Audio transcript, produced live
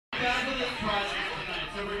fabulous prizes tonight,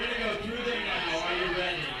 so we're going to go through them now. Are you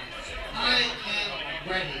ready? I am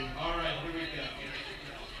ready. All right, here we go.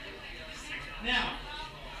 Now,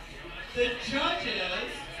 the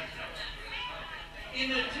judges,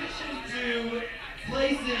 in addition to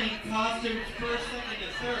placing costumes first, second,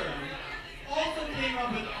 and third, also came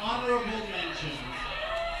up with honorable mentions.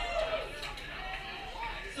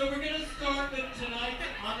 So we're going to start with tonight's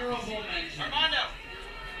honorable mentions. Armando!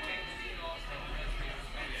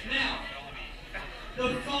 Now,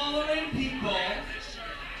 the following people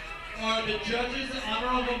are the judges'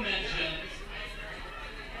 honorable mentions,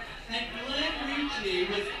 and Glenn Ricci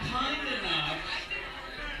was kind enough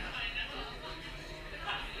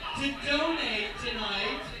to donate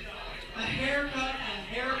tonight a haircut and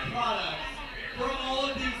hair products for all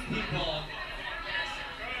of these people.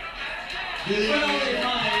 Well, they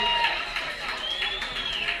might.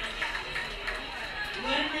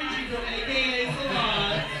 Glenn Ricci from AKA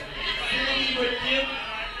Salon said he would give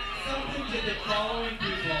something to the following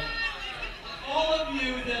people. All of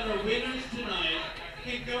you that are winners tonight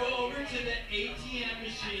can go over to the ATM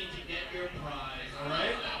machine to get your prize,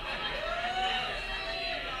 alright?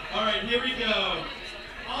 Alright, here we go.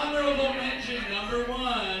 Honorable mention number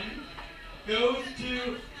 1 goes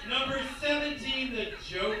to number 17, the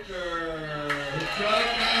Joker. The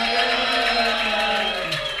Joker!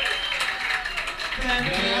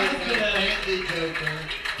 Fantastic. Thank you, Joker.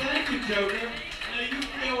 Thank you, Joker. Now you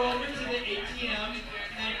can go over to the ATM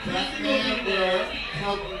and Chrissy will be there.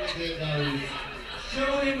 Help me with the nose.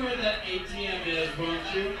 Show him where that ATM is,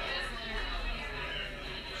 won't you?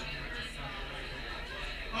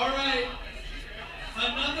 Alright.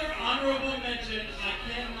 Another honorable mention, I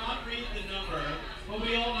cannot read the number, but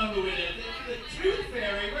we all know who it is. It's the Tooth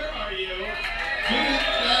Fairy. Where are you? Tooth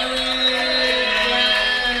Fairy! Yes!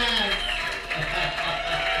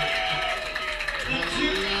 The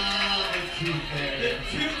Tooth Fairy. The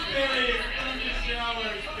Tooth Fairy is Thunder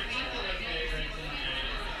Shower's particular favorite tonight.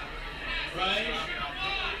 Right?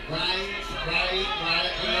 Right. I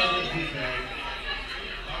love the Tooth Fairy.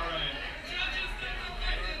 Alright.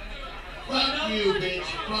 Fuck you, bitch.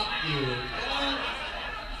 Fuck you.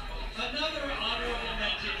 Another honorable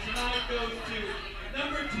mention tonight goes to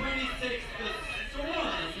number 26, the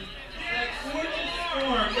Storm. That gorgeous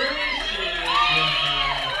Storm. Where is she?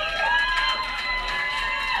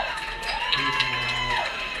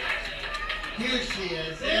 Here she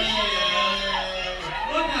is. There she is.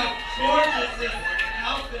 Look how gorgeous this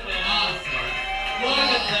outfit is. Awesome. Look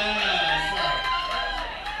at that.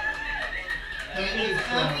 Thank you, It's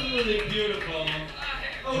Storm. absolutely beautiful.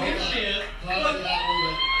 Oh, here she is. Talk to Look, that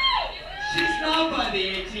woman. she's not by the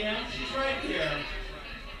ATM. She's right here.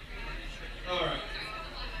 All right.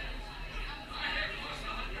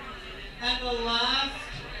 And the last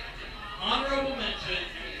honorable mention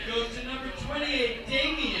goes to number 28,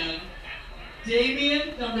 Damien.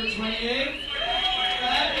 Damien, number 28.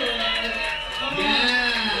 Fabulous. Come on. Yeah.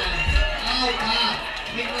 Oh, God.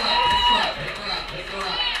 Pick her up.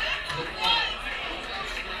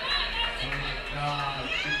 Oh, my God.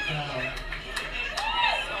 She fell.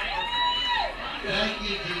 Thank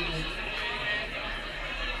you, Demon.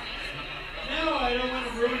 No, I don't want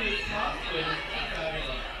to ruin his costume.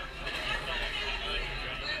 Fabulous.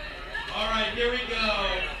 All right, here we go.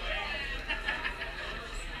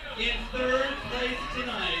 In third place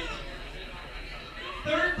tonight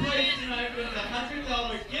was a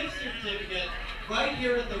 $100 gift certificate right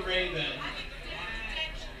here at the Raven.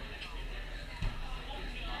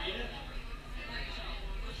 Read it?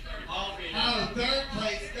 I'll read it. Oh, third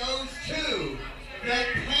place goes to the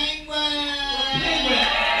Penguin. The Penguin,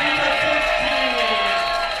 number 15.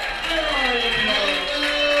 Where are you,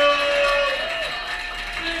 Penguin?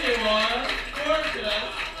 There you are. Gorgeous.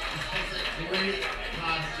 That's a great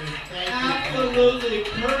costume. Thank you. Absolutely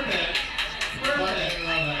perfect. Perfect. I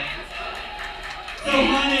love it. So,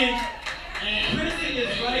 honey, Chrissy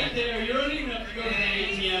is right there. You don't even have to go to the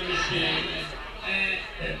ATM machine.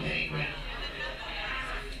 The Penguin.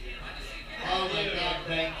 Oh my God,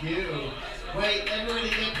 thank you. Wait, everybody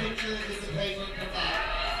get pictures of the Penguin. Come back.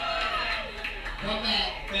 Come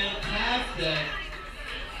back. Fantastic.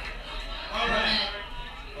 All right.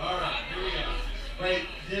 All right, here we go. Wait,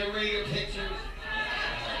 did everybody get pictures?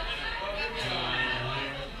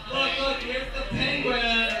 Look, here's the Penguin.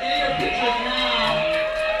 Get your pictures now.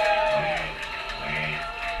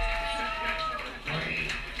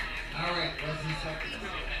 All right, let's see something.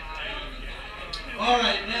 All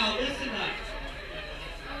right, now listen up.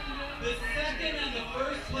 The second and the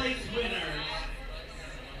first place winners,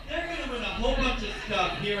 they're going to win a whole bunch of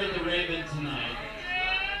stuff here at the Raven tonight.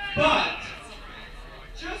 But,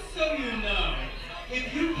 just so you know,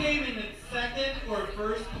 if you came in second or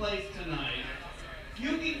first place tonight,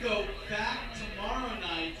 you can go back tomorrow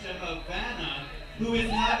night to Havana, who is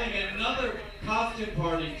having another costume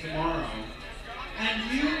party tomorrow.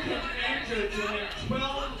 And you can enter to win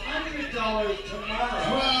 $1,200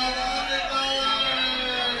 tomorrow.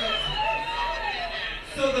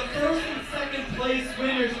 $1,200! So the first and second place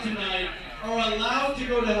winners tonight are allowed to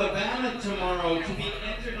go to Havana tomorrow to be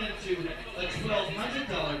entered into a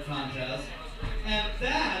 $1,200 contest. And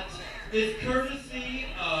that is courtesy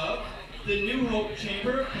of the New Hope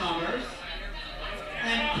Chamber of Commerce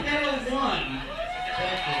and Kettle One.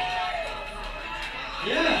 Thank you.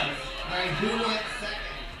 Yes. All right, who went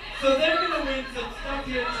second? So they're going to win some stuff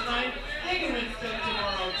here tonight. They can win stuff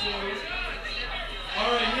tomorrow too.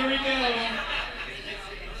 All right, here we go.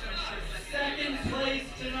 Second place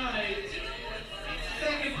tonight.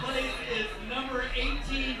 Second place is number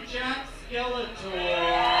 18, Jack Skeletor.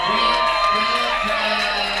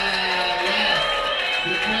 Yes.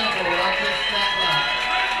 Be careful, watch your step up.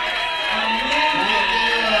 Amazing.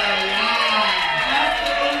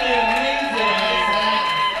 Absolutely amazing.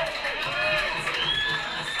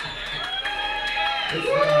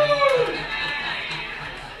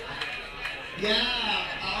 Yeah.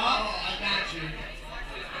 Oh, I got you.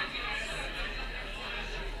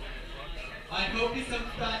 I hope he comes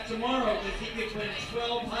back tomorrow because he could win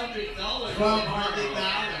 $1,200.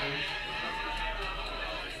 $1,200.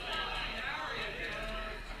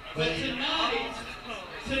 But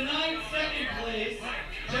tonight, second place,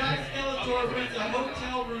 Jack Skeletor wins a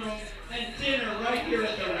hotel room and dinner right here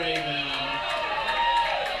at the Raven.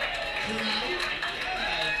 Tonight?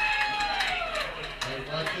 Hey,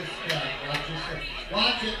 watch your step. Watch your step.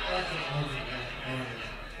 Watch it. Watch it. Oh, my God.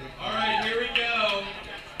 All right, here we go.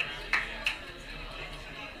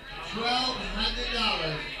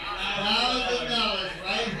 $1,200. $1,000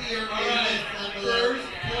 right here in All right, this envelope. first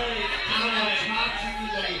place I will tonight. talk to you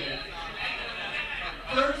later.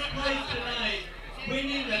 First place tonight,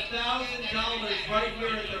 winning $1,000 right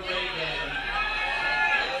here at the Raven.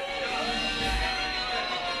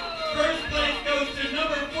 First place goes to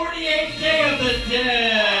number 48, Day of the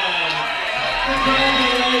Dead.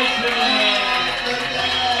 Congratulations.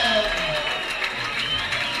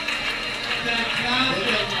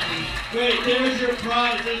 Fantastic. Wait, there's your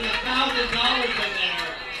prize. There's $1,000 in there.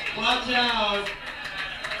 Watch out.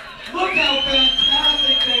 Look how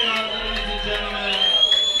fantastic they are, ladies and gentlemen.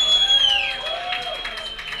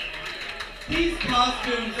 These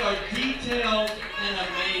costumes are detailed and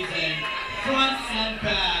amazing, front and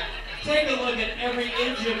back. Take a look at every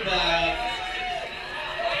inch of that.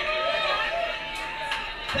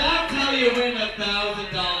 That's how you win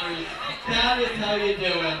 $1,000. That is how you do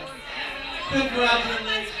it.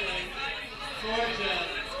 Congratulations. Gorgeous.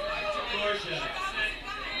 Gorgeous.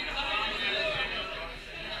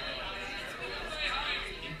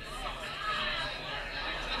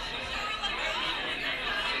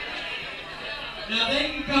 Now they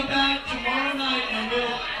can come back tomorrow night and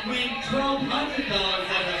we'll win $1,200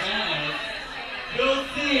 at Havana. We'll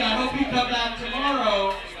see. I hope you come back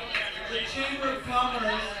tomorrow. The Chamber of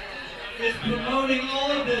Commerce is promoting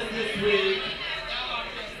all of this week.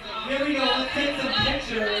 Here we go. Let's take some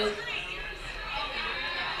pictures.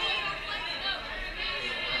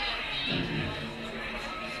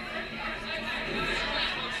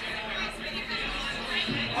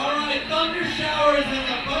 All right, thunder showers and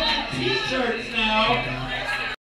a bunch of t-shirts now.